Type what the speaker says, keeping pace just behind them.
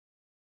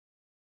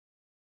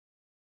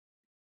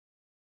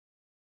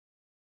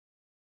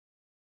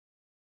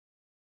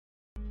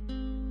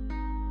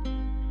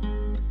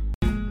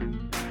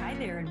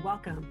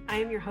welcome. I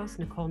am your host,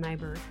 Nicole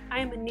Nyberg. I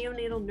am a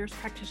neonatal nurse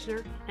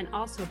practitioner and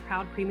also a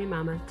proud preemie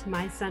mama to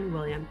my son,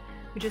 William,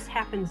 who just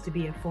happens to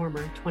be a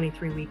former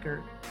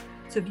 23-weeker.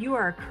 So if you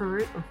are a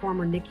current or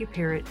former NICU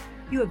parent,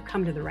 you have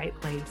come to the right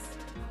place.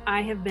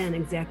 I have been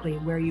exactly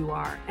where you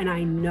are, and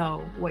I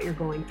know what you're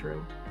going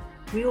through.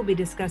 We will be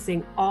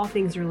discussing all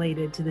things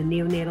related to the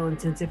neonatal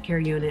intensive care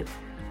unit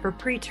for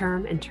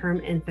preterm and term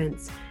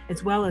infants,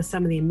 as well as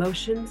some of the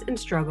emotions and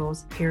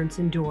struggles parents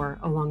endure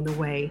along the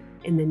way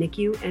in the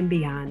NICU and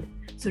beyond.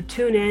 So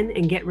tune in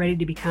and get ready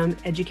to become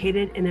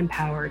educated and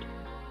empowered.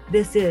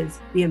 This is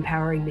the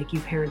Empowering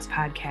NICU Parents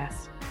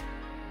podcast.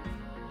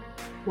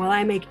 While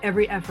I make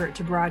every effort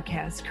to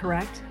broadcast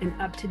correct and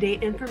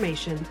up-to-date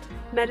information,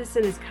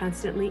 medicine is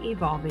constantly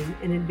evolving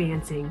and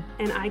advancing,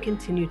 and I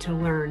continue to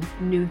learn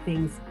new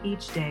things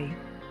each day.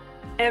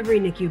 Every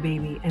NICU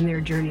baby and their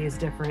journey is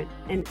different,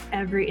 and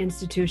every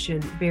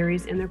institution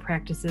varies in their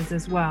practices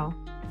as well.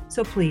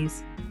 So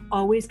please,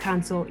 always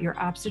consult your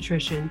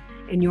obstetrician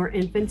and your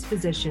infant's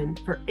physician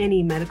for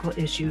any medical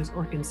issues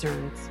or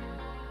concerns.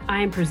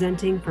 I am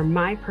presenting from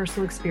my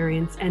personal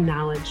experience and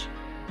knowledge.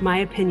 My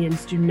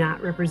opinions do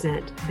not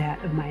represent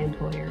that of my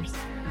employers.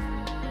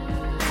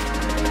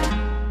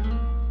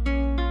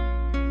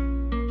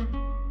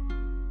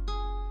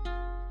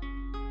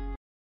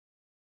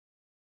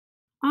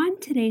 On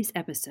today's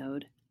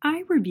episode,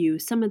 I review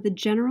some of the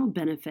general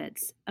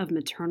benefits of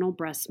maternal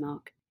breast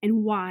milk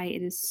and why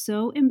it is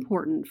so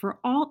important for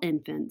all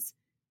infants,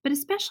 but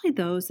especially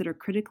those that are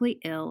critically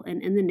ill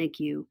and in the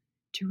NICU,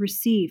 to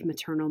receive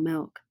maternal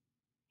milk.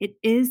 It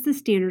is the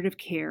standard of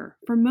care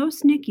for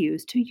most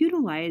NICUs to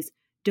utilize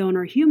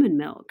donor human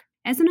milk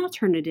as an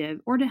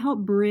alternative or to help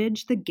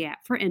bridge the gap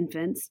for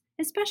infants,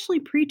 especially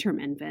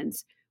preterm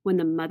infants, when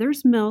the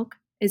mother's milk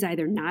is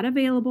either not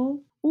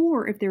available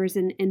or if there is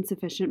an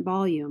insufficient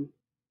volume.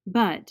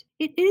 But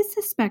it is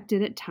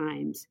suspected at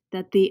times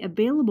that the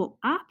available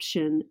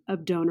option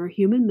of donor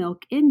human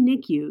milk in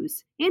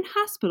NICUs and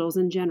hospitals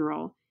in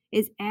general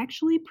is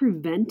actually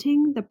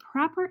preventing the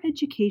proper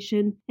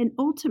education and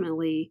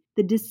ultimately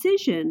the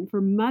decision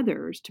for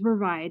mothers to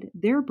provide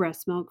their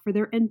breast milk for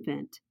their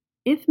infant.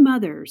 If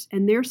mothers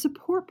and their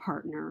support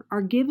partner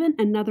are given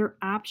another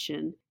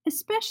option,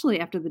 especially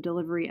after the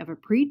delivery of a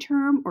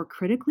preterm or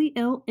critically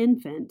ill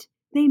infant,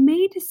 they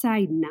may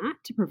decide not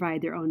to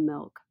provide their own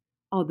milk.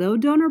 Although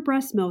donor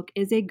breast milk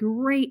is a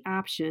great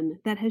option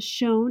that has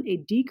shown a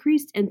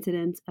decreased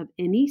incidence of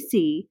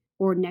NEC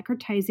or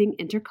necrotizing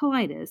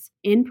enterocolitis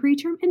in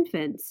preterm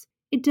infants,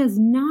 it does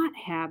not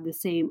have the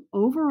same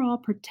overall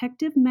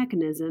protective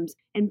mechanisms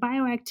and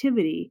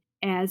bioactivity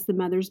as the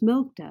mother's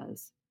milk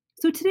does.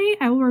 So today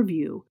I will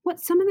review what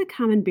some of the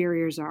common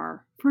barriers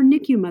are for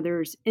NICU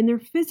mothers in their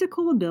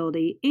physical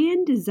ability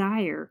and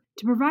desire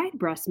to provide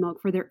breast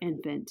milk for their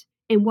infant,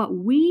 and what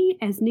we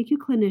as NICU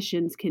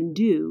clinicians can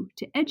do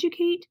to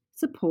educate,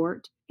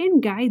 support,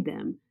 and guide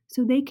them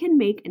so they can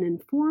make an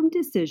informed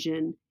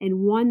decision and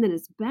one that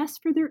is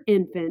best for their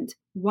infant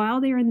while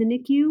they are in the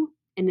NICU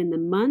and in the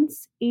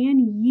months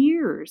and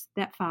years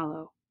that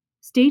follow.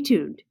 Stay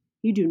tuned.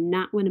 You do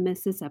not want to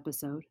miss this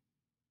episode.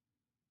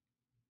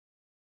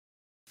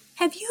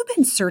 Have you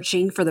been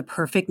searching for the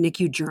perfect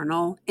NICU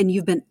journal and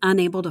you've been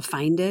unable to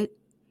find it?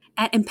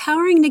 At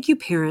Empowering NICU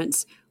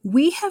Parents,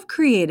 we have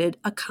created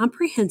a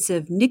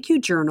comprehensive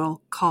NICU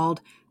journal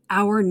called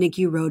Our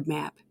NICU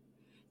Roadmap.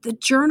 The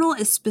journal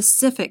is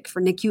specific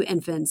for NICU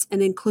infants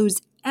and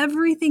includes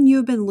everything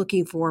you've been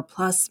looking for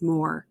plus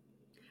more.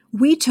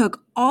 We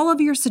took all of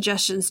your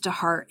suggestions to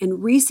heart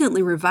and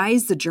recently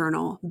revised the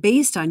journal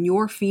based on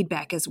your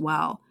feedback as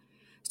well.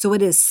 So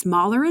it is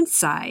smaller in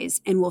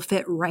size and will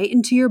fit right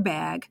into your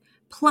bag,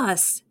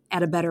 plus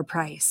at a better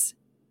price.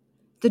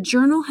 The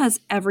journal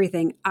has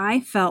everything I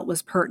felt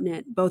was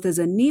pertinent both as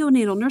a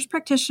neonatal nurse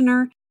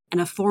practitioner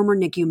and a former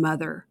NICU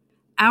mother.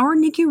 Our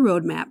NICU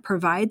Roadmap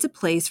provides a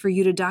place for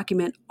you to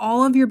document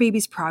all of your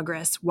baby's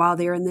progress while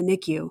they are in the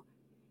NICU.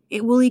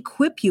 It will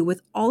equip you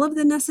with all of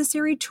the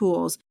necessary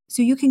tools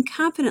so you can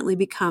confidently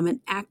become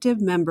an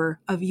active member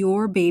of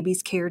your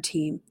baby's care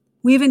team.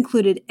 We have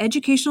included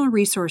educational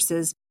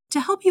resources to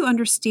help you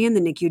understand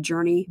the NICU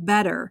journey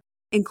better,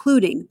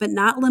 including, but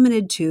not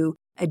limited to,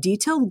 a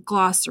detailed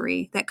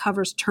glossary that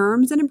covers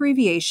terms and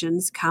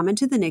abbreviations common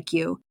to the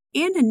NICU,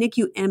 and a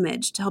NICU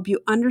image to help you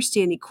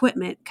understand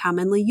equipment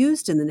commonly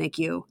used in the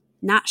NICU.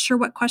 Not sure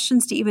what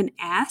questions to even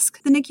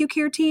ask the NICU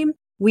care team?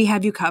 We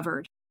have you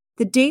covered.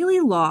 The daily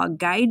log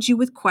guides you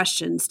with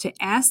questions to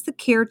ask the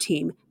care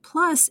team,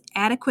 plus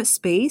adequate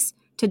space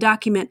to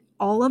document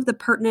all of the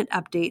pertinent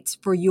updates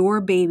for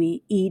your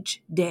baby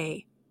each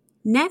day.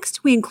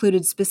 Next, we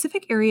included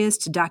specific areas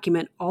to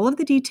document all of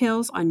the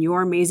details on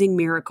your amazing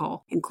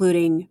miracle,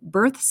 including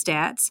birth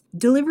stats,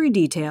 delivery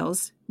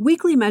details,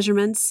 weekly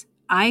measurements,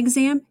 eye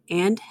exam,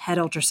 and head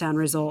ultrasound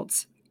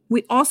results.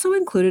 We also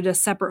included a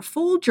separate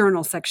full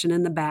journal section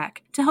in the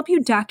back to help you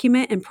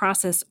document and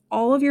process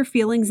all of your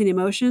feelings and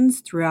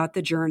emotions throughout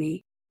the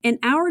journey. In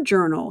our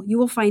journal, you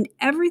will find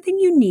everything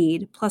you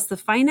need plus the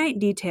finite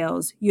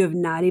details you have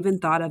not even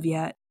thought of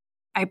yet.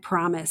 I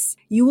promise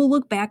you will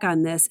look back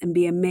on this and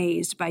be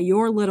amazed by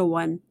your little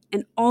one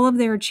and all of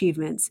their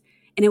achievements,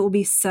 and it will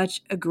be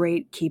such a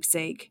great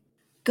keepsake.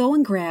 Go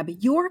and grab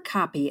your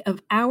copy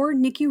of our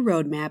NICU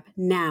Roadmap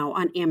now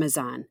on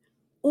Amazon.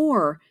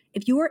 Or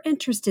if you are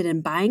interested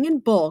in buying in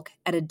bulk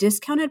at a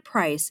discounted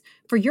price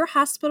for your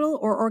hospital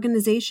or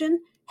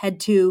organization, head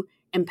to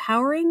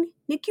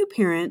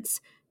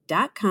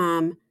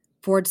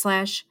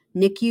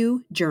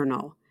empoweringnicuparents.com/NICU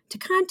journal to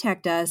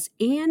contact us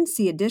and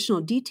see additional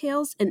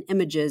details and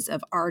images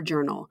of our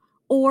journal,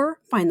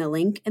 or find the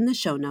link in the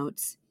show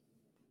notes.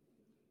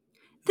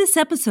 This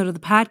episode of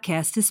the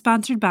podcast is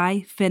sponsored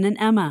by Finn and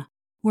Emma,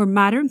 where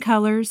modern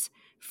colors,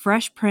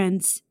 fresh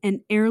prints,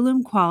 and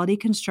heirloom quality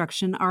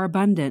construction are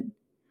abundant.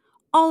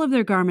 All of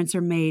their garments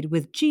are made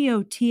with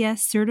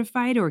GOTS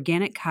certified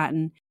organic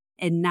cotton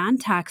and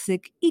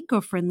non-toxic,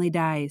 eco-friendly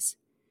dyes.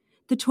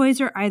 The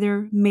toys are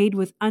either made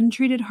with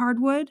untreated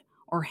hardwood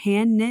or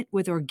hand knit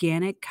with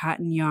organic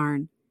cotton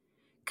yarn.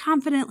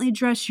 Confidently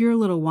dress your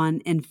little one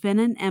in Finn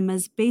and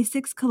Emma's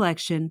Basics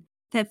collection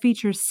that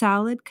features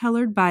solid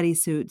colored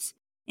bodysuits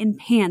and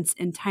pants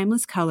in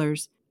timeless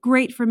colors,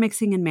 great for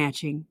mixing and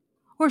matching.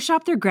 Or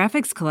shop their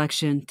graphics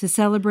collection to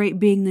celebrate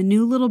being the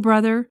new little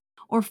brother,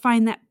 or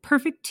find that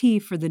perfect tee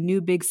for the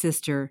new big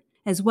sister,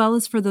 as well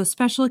as for those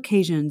special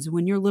occasions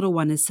when your little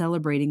one is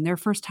celebrating their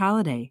first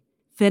holiday.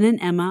 Finn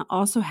and Emma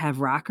also have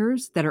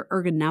rockers that are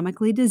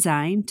ergonomically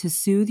designed to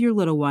soothe your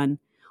little one,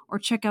 or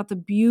check out the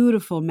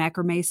beautiful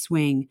macrame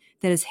swing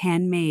that is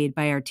handmade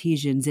by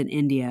artisans in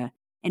India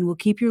and will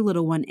keep your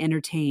little one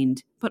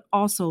entertained, but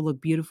also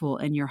look beautiful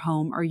in your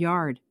home or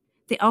yard.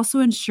 They also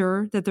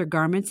ensure that their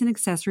garments and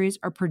accessories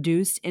are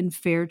produced in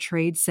fair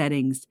trade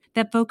settings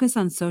that focus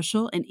on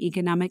social and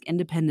economic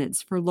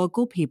independence for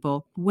local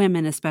people,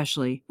 women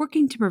especially,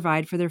 working to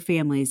provide for their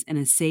families in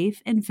a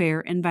safe and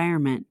fair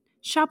environment.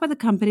 Shop with a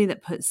company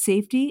that puts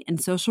safety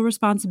and social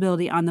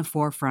responsibility on the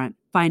forefront.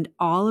 Find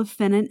all of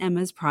Finn and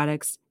Emma's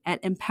products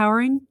at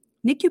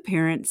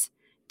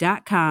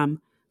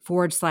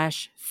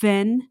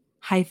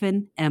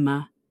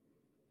empoweringnicuparents.com/Finn-Emma.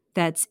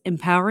 That's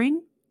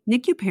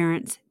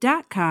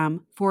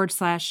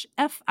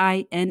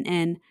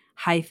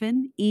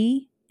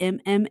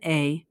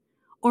empoweringnicuparents.com/FINN-EMMA,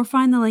 or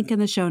find the link in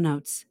the show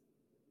notes.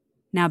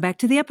 Now back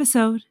to the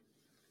episode.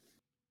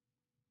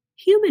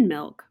 Human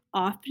milk,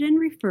 often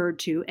referred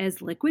to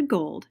as liquid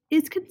gold,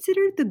 is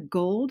considered the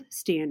gold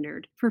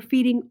standard for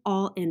feeding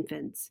all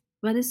infants,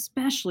 but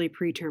especially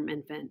preterm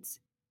infants.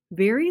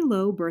 Very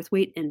low birth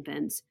weight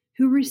infants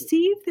who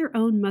receive their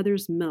own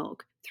mother's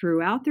milk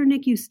throughout their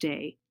NICU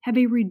stay have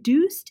a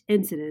reduced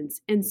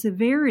incidence and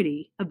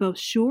severity of both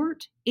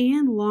short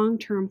and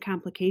long-term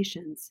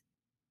complications.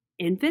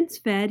 Infants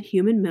fed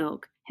human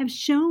milk have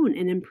shown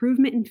an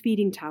improvement in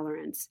feeding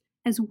tolerance,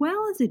 as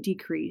well as a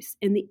decrease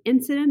in the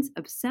incidence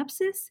of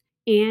sepsis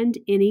and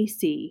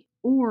NEC,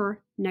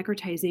 or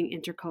necrotizing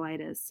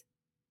enterocolitis.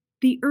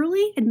 The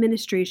early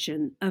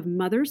administration of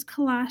mother's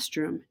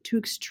colostrum to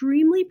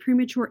extremely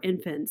premature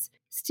infants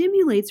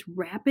stimulates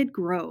rapid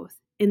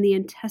growth in the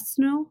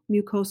intestinal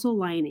mucosal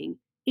lining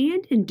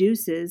and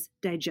induces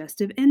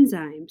digestive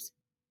enzymes.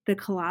 The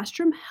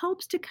colostrum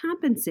helps to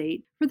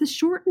compensate for the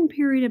shortened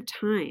period of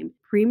time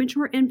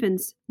premature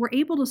infants were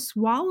able to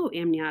swallow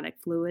amniotic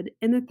fluid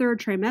in the third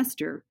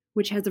trimester,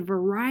 which has a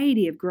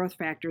variety of growth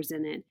factors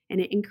in it, and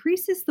it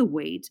increases the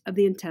weight of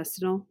the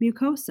intestinal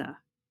mucosa.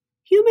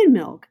 Human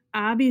milk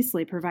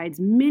obviously provides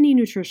many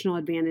nutritional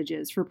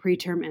advantages for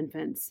preterm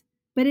infants,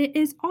 but it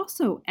is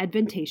also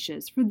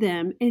advantageous for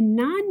them in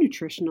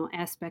non-nutritional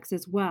aspects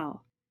as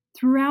well.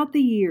 Throughout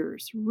the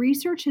years,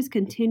 research has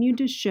continued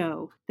to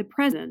show the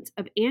presence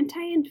of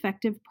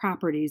anti-infective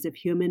properties of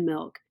human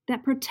milk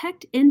that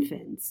protect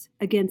infants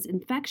against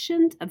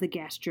infections of the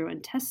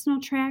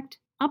gastrointestinal tract,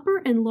 upper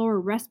and lower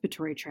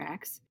respiratory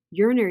tracts,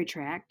 urinary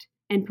tract,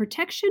 and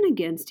protection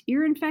against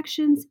ear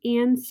infections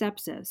and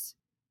sepsis.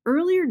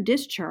 Earlier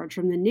discharge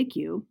from the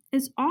NICU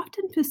is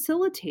often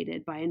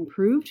facilitated by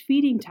improved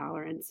feeding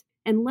tolerance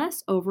and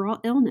less overall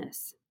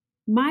illness.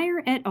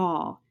 Meyer et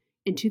al.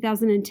 In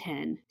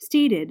 2010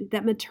 stated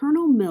that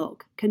maternal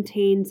milk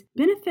contains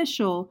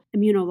beneficial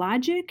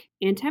immunologic,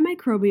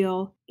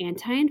 antimicrobial,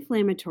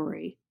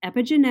 anti-inflammatory,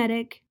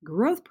 epigenetic,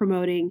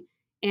 growth-promoting,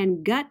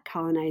 and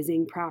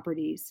gut-colonizing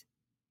properties.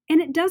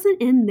 And it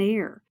doesn't end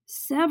there.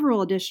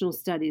 Several additional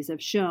studies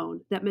have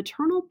shown that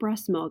maternal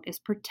breast milk is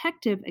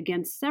protective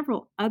against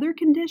several other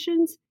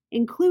conditions,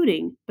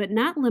 including, but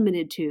not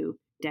limited to,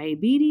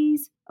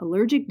 diabetes,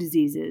 allergic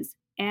diseases,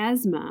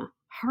 asthma,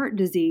 heart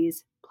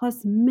disease,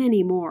 plus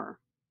many more.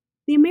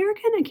 The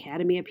American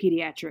Academy of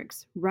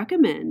Pediatrics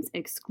recommends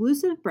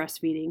exclusive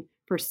breastfeeding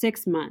for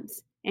 6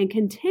 months and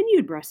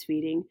continued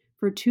breastfeeding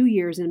for 2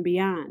 years and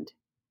beyond.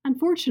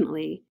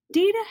 Unfortunately,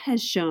 data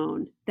has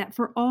shown that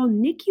for all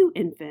NICU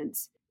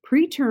infants,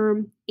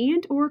 preterm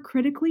and/or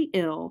critically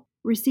ill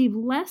receive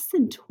less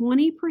than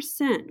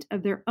 20%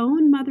 of their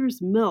own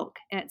mother's milk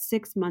at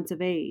 6 months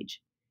of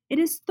age. It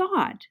is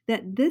thought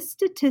that this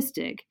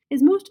statistic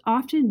is most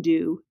often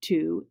due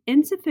to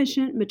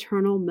insufficient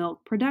maternal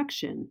milk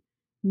production,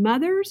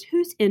 Mothers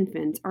whose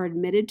infants are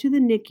admitted to the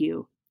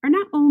NICU are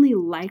not only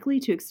likely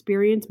to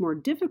experience more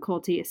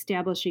difficulty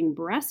establishing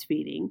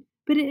breastfeeding,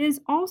 but it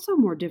is also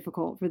more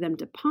difficult for them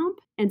to pump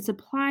and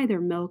supply their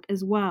milk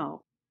as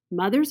well.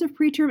 Mothers of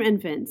preterm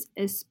infants,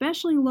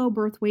 especially low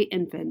birth weight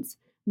infants,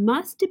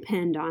 must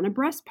depend on a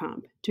breast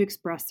pump to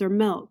express their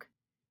milk.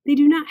 They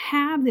do not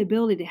have the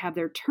ability to have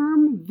their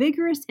term,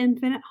 vigorous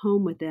infant at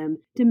home with them,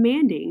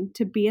 demanding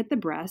to be at the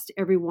breast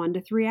every 1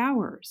 to 3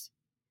 hours.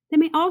 They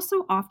may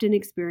also often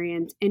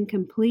experience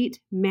incomplete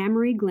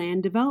mammary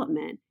gland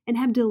development and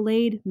have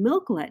delayed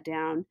milk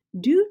letdown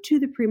due to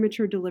the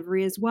premature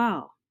delivery as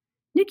well.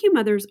 NICU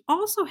mothers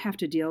also have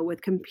to deal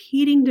with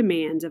competing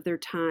demands of their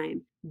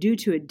time due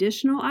to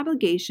additional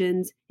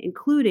obligations,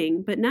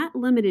 including but not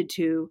limited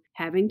to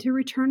having to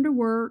return to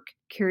work,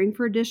 caring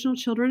for additional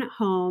children at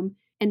home,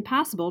 and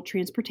possible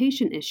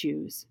transportation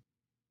issues.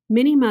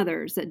 Many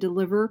mothers that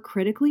deliver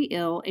critically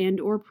ill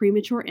and/or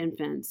premature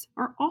infants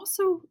are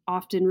also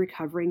often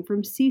recovering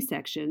from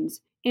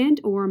C-sections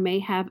and/or may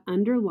have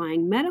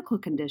underlying medical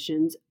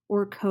conditions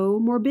or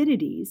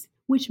comorbidities,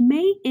 which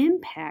may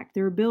impact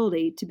their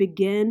ability to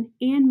begin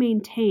and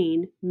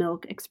maintain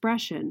milk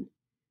expression.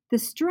 The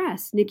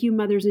stress NICU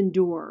mothers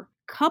endure,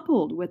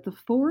 coupled with the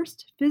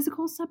forced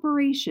physical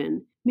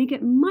separation, make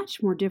it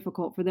much more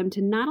difficult for them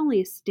to not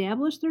only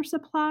establish their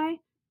supply,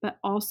 but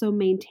also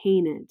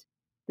maintain it.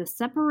 The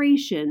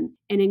separation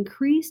and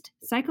increased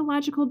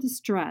psychological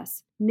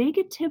distress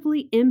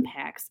negatively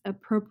impacts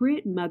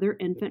appropriate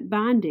mother-infant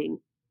bonding,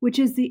 which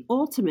is the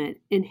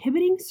ultimate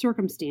inhibiting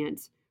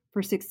circumstance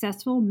for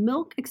successful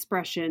milk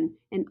expression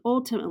and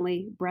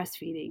ultimately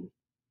breastfeeding.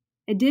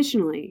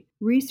 Additionally,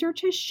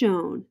 research has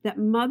shown that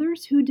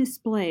mothers who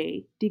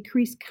display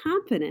decreased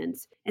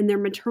confidence in their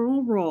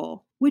maternal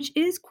role, which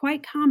is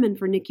quite common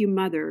for NICU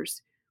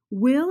mothers,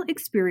 will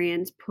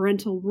experience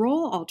parental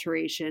role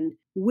alteration,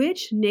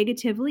 which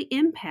negatively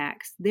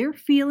impacts their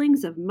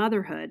feelings of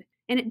motherhood,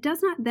 and it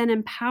does not then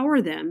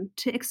empower them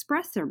to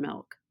express their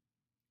milk.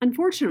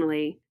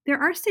 Unfortunately, there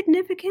are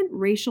significant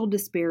racial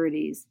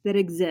disparities that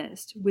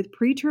exist with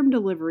preterm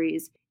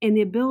deliveries and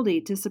the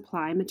ability to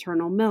supply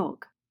maternal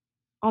milk.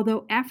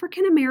 Although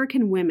African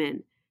American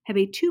women have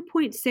a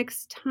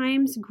 2.6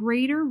 times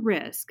greater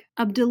risk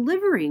of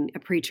delivering a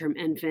preterm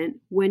infant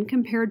when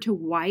compared to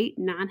white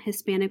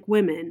non-Hispanic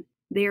women,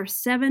 they are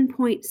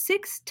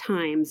 7.6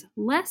 times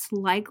less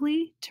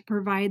likely to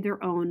provide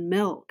their own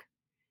milk.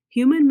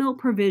 Human milk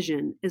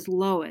provision is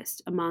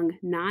lowest among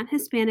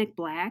non-Hispanic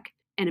Black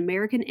and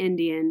American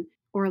Indian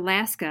or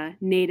Alaska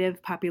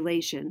Native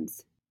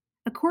populations.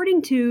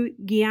 According to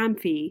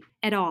Gyamfi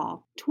et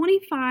al.,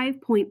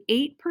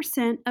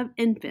 25.8% of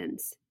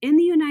infants in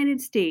the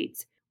United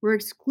States were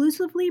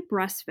exclusively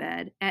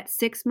breastfed at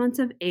 6 months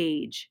of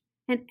age,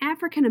 and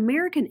African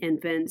American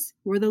infants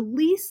were the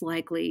least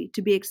likely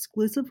to be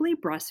exclusively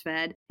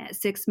breastfed at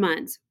 6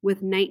 months,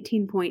 with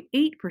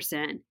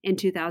 19.8% in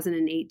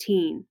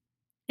 2018.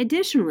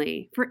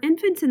 Additionally, for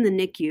infants in the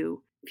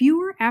NICU,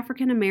 fewer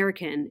African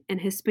American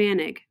and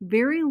Hispanic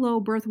very low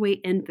birth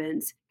weight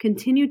infants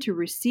continue to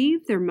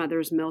receive their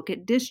mother's milk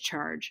at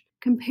discharge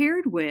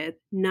compared with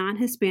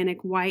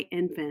non-Hispanic white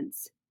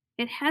infants.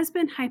 It has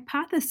been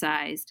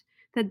hypothesized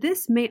that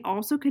this may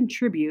also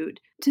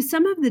contribute to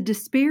some of the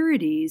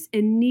disparities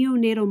in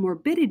neonatal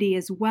morbidity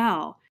as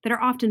well that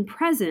are often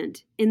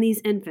present in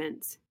these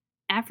infants.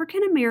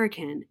 African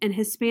American and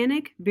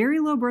Hispanic very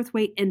low birth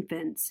weight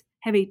infants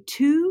have a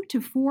 2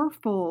 to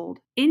 4-fold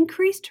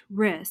increased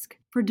risk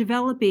for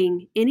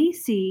developing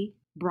NEC,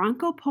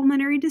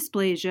 bronchopulmonary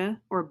dysplasia,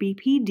 or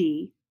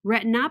BPD,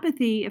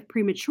 retinopathy of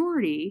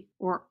prematurity,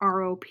 or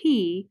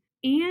ROP,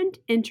 and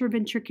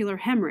intraventricular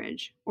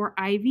hemorrhage, or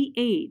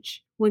IVH,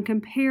 when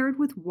compared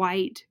with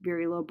white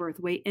very low birth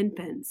weight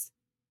infants.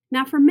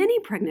 Now, for many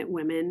pregnant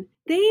women,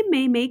 they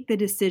may make the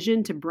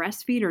decision to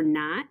breastfeed or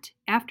not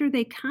after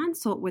they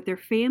consult with their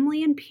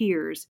family and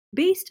peers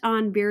based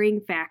on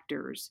varying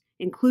factors,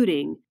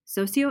 including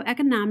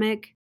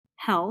socioeconomic,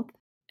 health,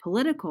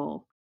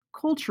 political,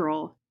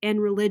 cultural,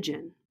 and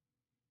religion.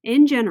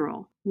 In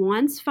general,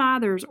 once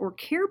fathers or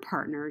care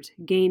partners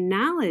gain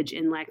knowledge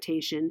in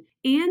lactation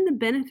and the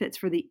benefits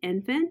for the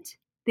infant,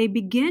 they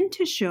begin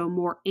to show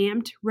more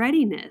amped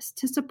readiness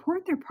to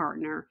support their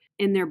partner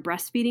in their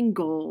breastfeeding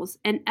goals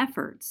and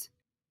efforts.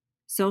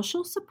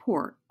 Social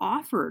support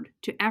offered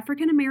to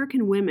African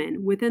American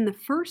women within the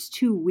first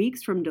 2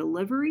 weeks from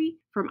delivery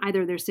from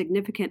either their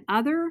significant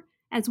other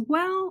as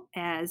well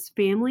as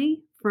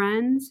family,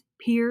 friends,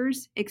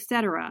 peers,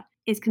 etc.,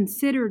 is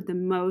considered the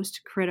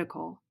most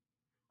critical.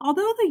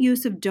 Although the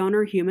use of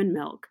donor human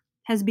milk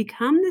has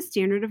become the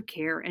standard of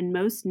care in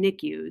most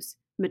NICUs,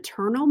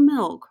 maternal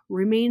milk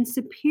remains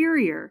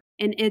superior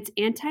in its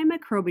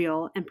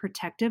antimicrobial and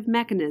protective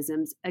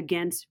mechanisms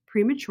against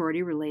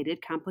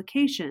prematurity-related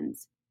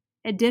complications.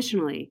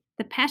 Additionally,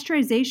 the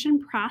pasteurization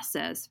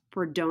process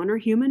for donor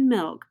human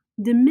milk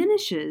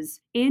diminishes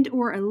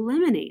and/or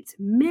eliminates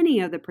many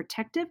of the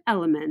protective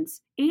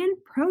elements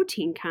and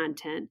protein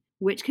content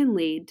which can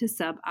lead to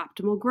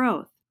suboptimal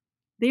growth.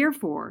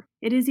 Therefore,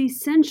 it is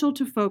essential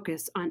to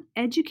focus on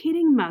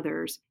educating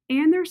mothers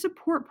and their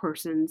support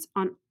persons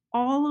on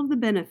all of the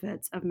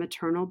benefits of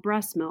maternal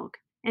breast milk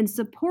and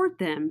support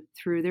them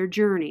through their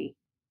journey.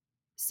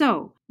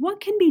 So,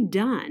 what can be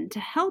done to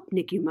help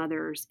NICU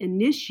mothers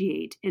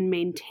initiate and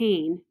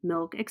maintain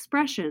milk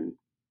expression?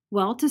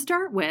 Well, to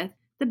start with,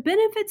 the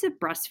benefits of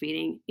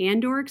breastfeeding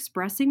and/or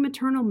expressing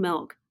maternal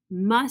milk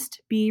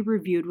must be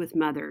reviewed with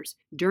mothers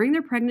during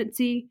their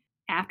pregnancy,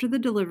 after the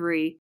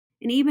delivery,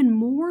 and even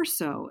more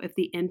so if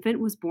the infant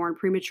was born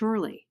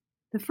prematurely.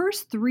 The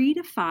first 3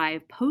 to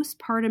 5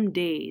 postpartum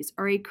days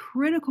are a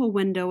critical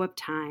window of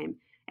time,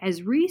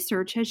 as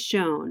research has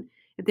shown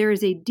if there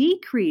is a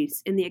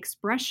decrease in the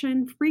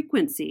expression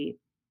frequency,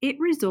 it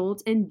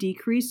results in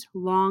decreased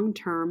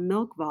long-term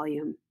milk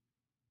volume.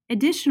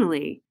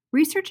 Additionally,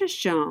 research has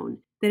shown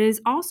that it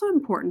is also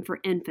important for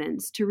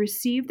infants to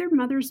receive their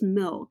mother's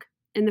milk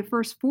in the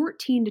first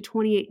 14 to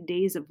 28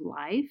 days of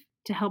life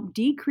to help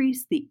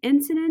decrease the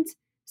incidence,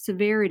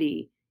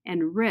 severity,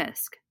 and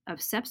risk of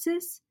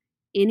sepsis,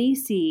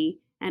 NEC,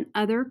 and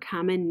other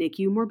common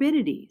NICU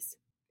morbidities.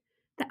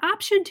 The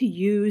option to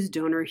use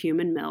donor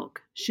human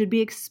milk should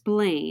be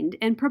explained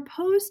and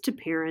proposed to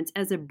parents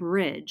as a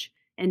bridge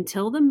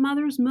until the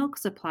mother's milk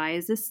supply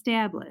is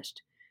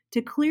established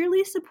to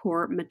clearly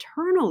support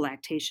maternal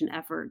lactation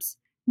efforts,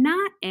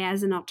 not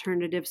as an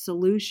alternative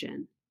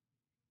solution.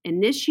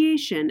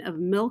 Initiation of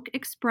milk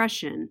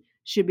expression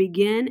should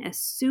begin as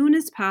soon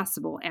as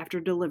possible after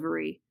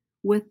delivery,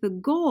 with the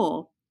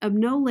goal of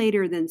no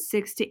later than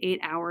 6 to 8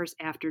 hours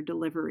after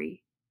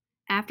delivery.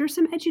 After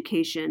some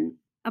education,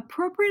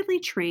 appropriately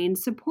trained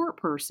support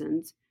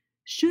persons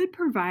should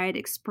provide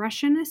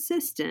expression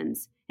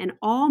assistance, and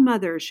all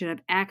mothers should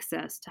have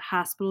access to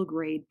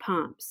hospital-grade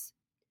pumps.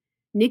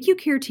 NICU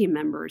care team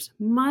members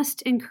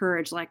must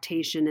encourage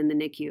lactation in the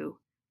NICU.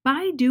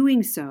 By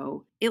doing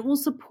so, it will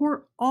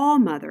support all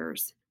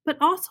mothers, but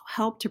also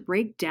help to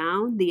break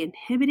down the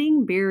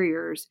inhibiting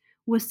barriers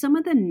with some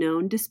of the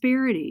known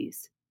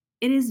disparities.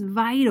 It is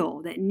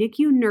vital that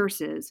NICU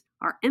nurses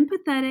are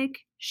empathetic,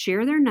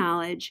 share their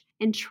knowledge,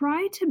 and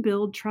try to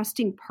build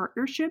trusting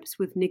partnerships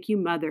with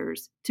NICU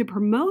mothers to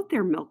promote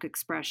their milk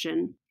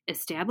expression,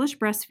 establish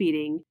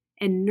breastfeeding,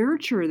 and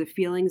nurture the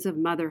feelings of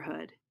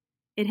motherhood.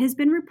 It has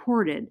been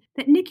reported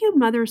that NICU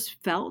mothers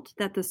felt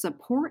that the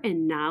support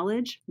and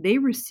knowledge they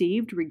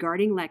received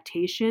regarding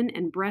lactation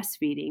and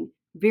breastfeeding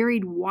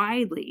varied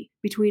widely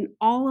between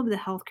all of the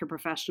healthcare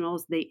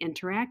professionals they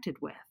interacted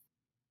with.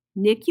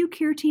 NICU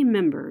care team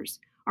members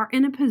are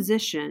in a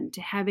position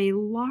to have a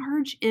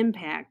large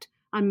impact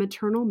on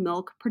maternal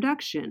milk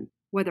production,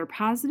 whether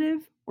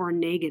positive or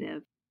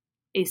negative.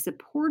 A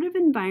supportive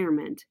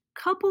environment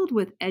coupled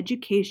with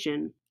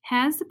education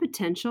has the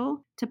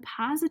potential to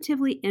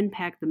positively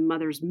impact the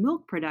mother's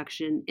milk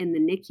production in the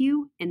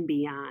NICU and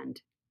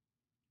beyond.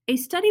 A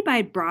study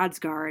by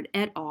Brodsgard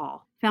et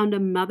al. Found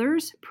a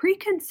mother's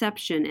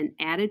preconception and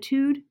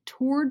attitude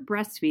toward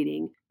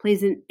breastfeeding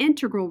plays an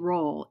integral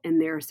role in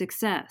their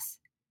success.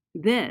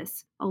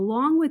 This,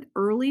 along with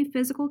early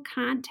physical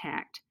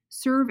contact,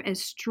 serve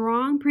as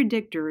strong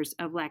predictors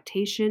of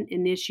lactation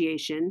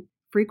initiation,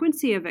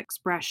 frequency of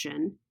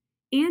expression,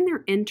 and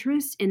their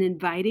interest in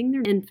inviting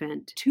their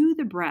infant to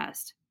the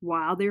breast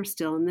while they're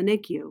still in the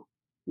NICU.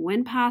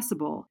 When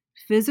possible,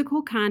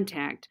 physical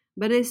contact,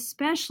 but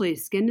especially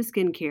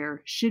skin-to-skin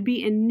care, should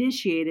be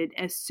initiated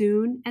as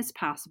soon as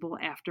possible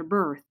after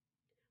birth.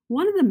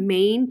 One of the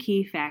main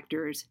key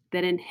factors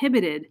that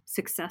inhibited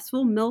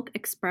successful milk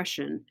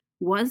expression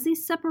was the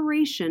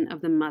separation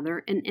of the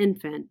mother and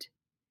infant.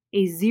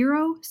 A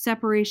zero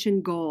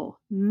separation goal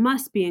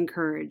must be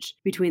encouraged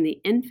between the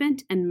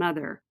infant and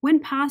mother when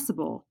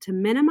possible to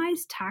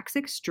minimize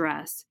toxic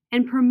stress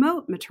and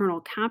promote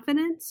maternal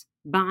confidence,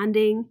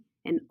 bonding,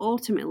 and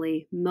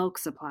ultimately milk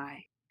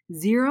supply.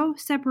 Zero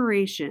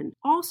separation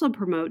also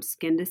promotes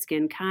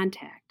skin-to-skin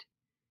contact.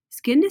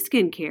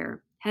 Skin-to-skin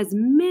care has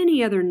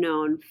many other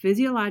known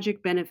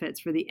physiologic benefits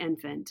for the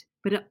infant,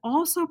 but it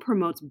also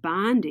promotes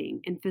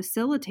bonding and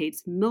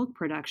facilitates milk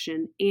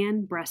production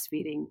and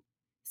breastfeeding.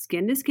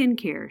 Skin-to-skin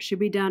care should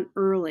be done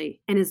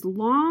early and as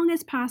long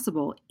as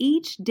possible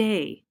each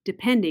day,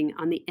 depending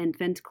on the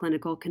infant's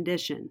clinical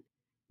condition.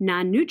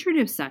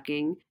 Non-nutritive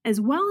sucking, as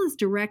well as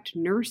direct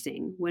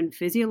nursing when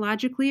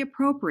physiologically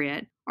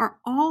appropriate, are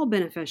all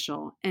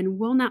beneficial and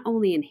will not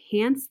only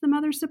enhance the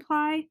mother's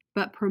supply,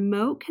 but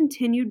promote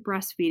continued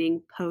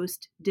breastfeeding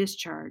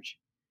post-discharge.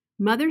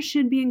 Mothers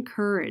should be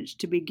encouraged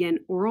to begin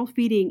oral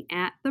feeding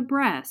at the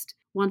breast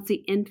once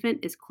the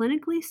infant is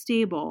clinically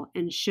stable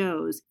and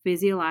shows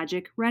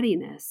physiologic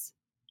readiness.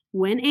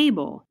 When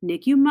able,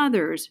 NICU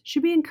mothers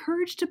should be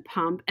encouraged to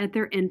pump at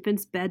their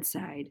infant's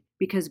bedside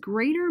because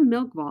greater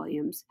milk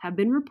volumes have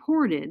been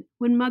reported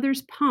when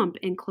mothers pump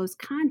in close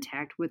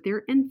contact with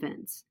their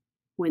infants.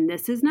 When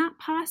this is not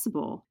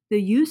possible,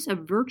 the use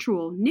of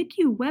virtual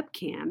NICU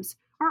webcams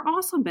are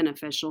also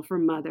beneficial for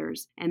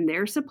mothers and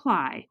their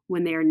supply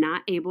when they are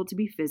not able to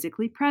be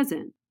physically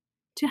present.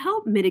 To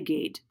help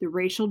mitigate the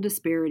racial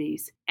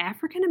disparities,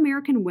 African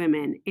American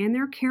women and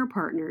their care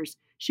partners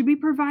should be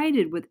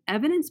provided with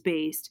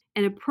evidence-based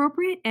and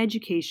appropriate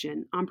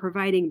education on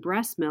providing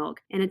breast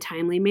milk in a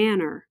timely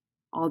manner.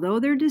 Although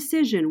their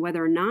decision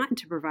whether or not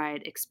to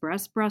provide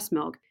express breast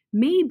milk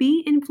may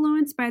be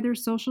influenced by their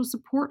social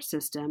support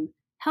system,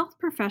 health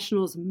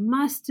professionals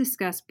must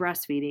discuss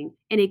breastfeeding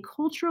in a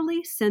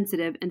culturally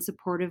sensitive and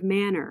supportive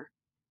manner.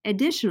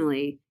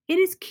 Additionally, it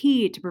is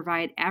key to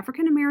provide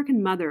African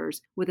American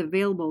mothers with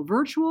available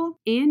virtual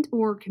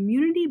and/or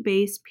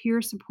community-based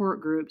peer support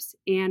groups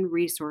and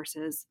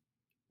resources.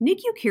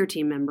 NICU care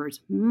team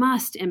members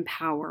must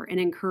empower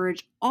and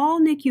encourage all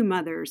NICU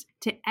mothers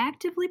to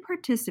actively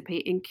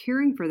participate in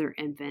caring for their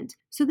infant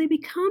so they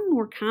become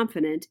more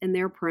confident in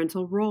their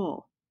parental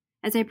role.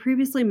 As I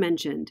previously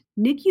mentioned,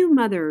 NICU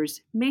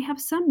mothers may have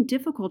some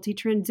difficulty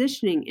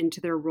transitioning into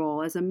their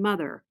role as a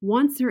mother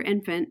once their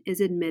infant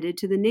is admitted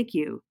to the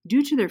NICU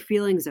due to their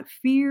feelings of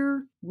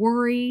fear,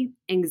 worry,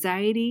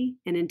 anxiety,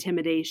 and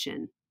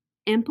intimidation.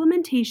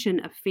 Implementation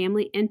of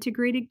family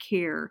integrated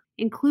care,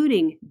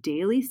 including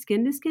daily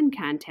skin-to-skin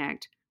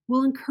contact,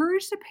 will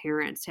encourage the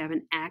parents to have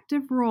an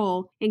active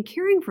role in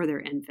caring for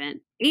their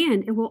infant,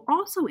 and it will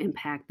also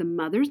impact the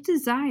mother's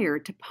desire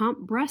to pump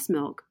breast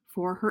milk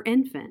for her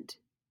infant.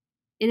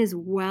 It is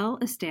well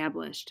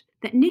established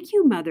that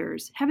NICU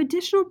mothers have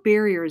additional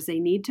barriers they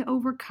need to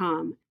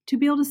overcome to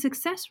be able to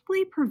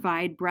successfully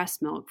provide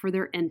breast milk for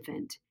their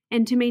infant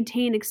and to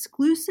maintain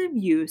exclusive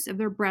use of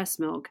their breast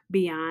milk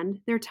beyond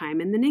their time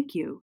in the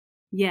NICU.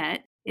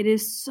 Yet, it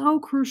is so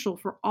crucial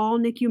for all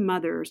NICU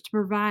mothers to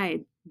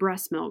provide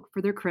breast milk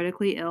for their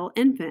critically ill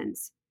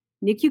infants.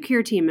 NICU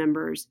care team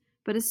members,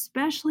 but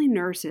especially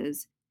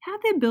nurses,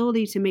 have the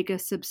ability to make a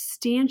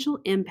substantial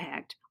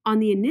impact on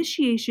the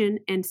initiation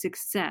and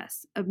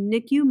success of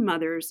NICU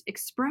mothers'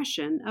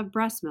 expression of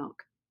breast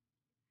milk.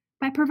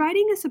 By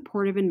providing a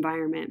supportive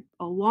environment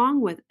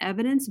along with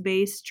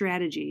evidence-based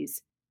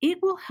strategies,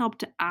 it will help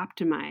to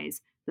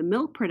optimize the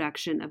milk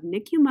production of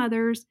NICU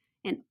mothers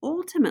and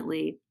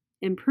ultimately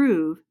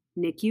improve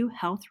NICU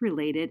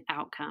health-related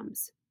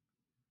outcomes.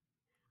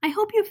 I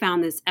hope you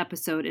found this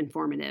episode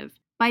informative.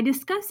 By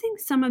discussing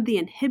some of the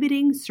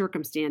inhibiting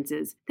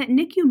circumstances that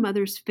NICU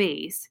mothers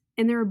face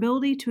and their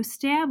ability to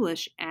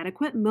establish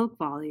adequate milk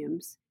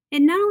volumes,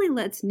 it not only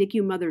lets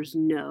NICU mothers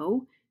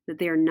know that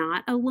they are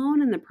not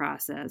alone in the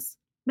process,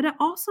 but it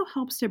also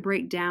helps to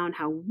break down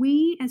how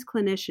we as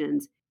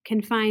clinicians can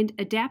find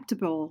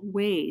adaptable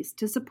ways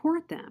to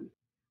support them.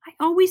 I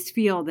always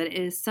feel that it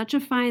is such a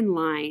fine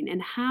line in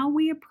how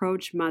we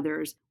approach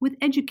mothers with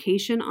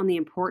education on the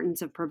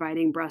importance of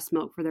providing breast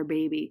milk for their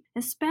baby,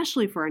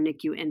 especially for our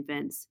NICU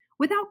infants,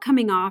 without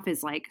coming off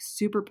as like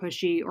super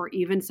pushy or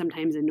even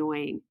sometimes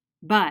annoying.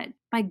 But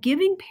by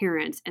giving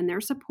parents and their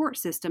support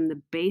system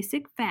the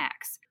basic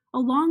facts,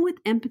 along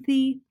with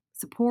empathy,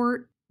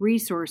 support,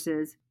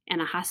 resources,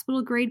 and a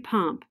hospital-grade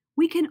pump,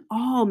 we can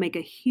all make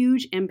a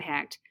huge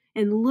impact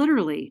and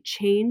literally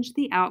change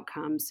the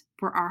outcomes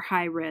for our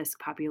high-risk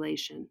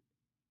population.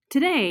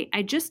 Today,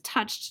 I just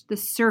touched the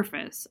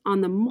surface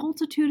on the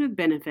multitude of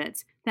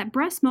benefits that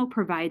breast milk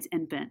provides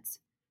infants.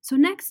 So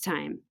next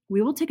time,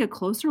 we will take a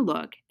closer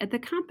look at the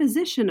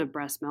composition of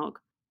breast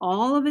milk,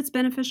 all of its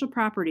beneficial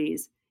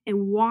properties,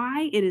 and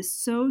why it is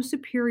so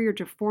superior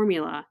to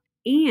formula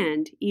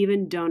and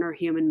even donor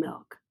human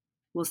milk.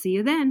 We'll see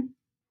you then.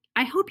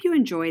 I hope you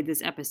enjoyed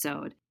this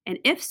episode. And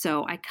if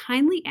so, I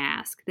kindly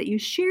ask that you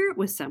share it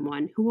with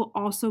someone who will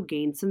also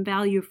gain some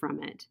value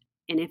from it.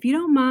 And if you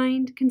don't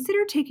mind,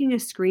 consider taking a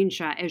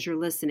screenshot as you're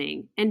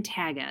listening and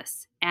tag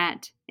us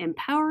at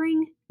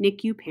Empowering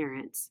NICU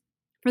Parents.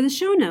 For the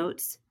show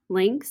notes,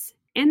 links,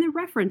 and the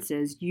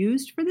references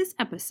used for this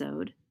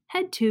episode,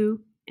 head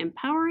to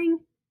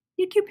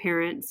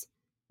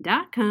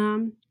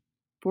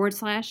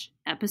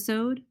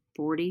empoweringnicuparents.com/episode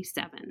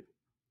 47.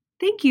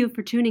 Thank you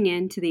for tuning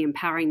in to the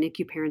Empowering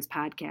NICU Parents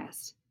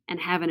podcast. And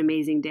have an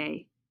amazing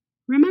day.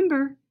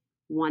 Remember,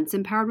 once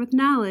empowered with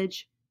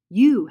knowledge,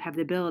 you have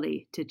the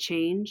ability to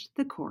change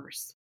the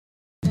course.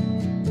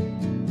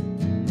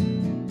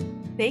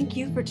 Thank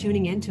you for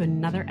tuning in to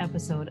another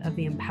episode of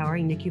the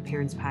Empowering NICU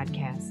Parents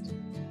podcast.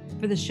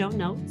 For the show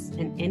notes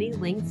and any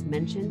links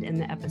mentioned in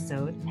the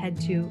episode, head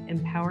to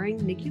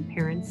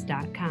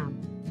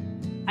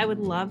empoweringnicuparents.com. I would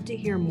love to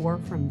hear more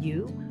from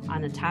you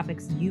on the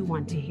topics you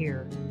want to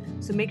hear,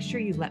 so make sure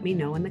you let me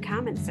know in the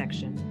comments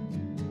section.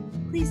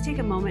 Please take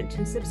a moment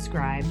to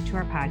subscribe to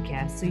our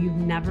podcast so you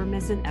never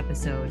miss an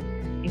episode,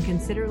 and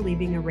consider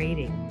leaving a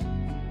rating.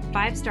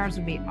 5 stars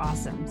would be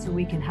awesome so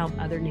we can help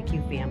other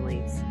NICU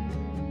families.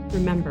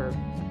 Remember,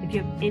 if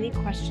you have any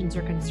questions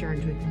or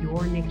concerns with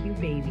your NICU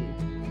baby,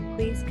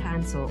 please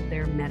consult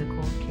their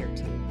medical care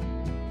team.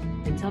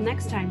 Until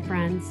next time,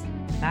 friends,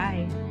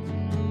 bye.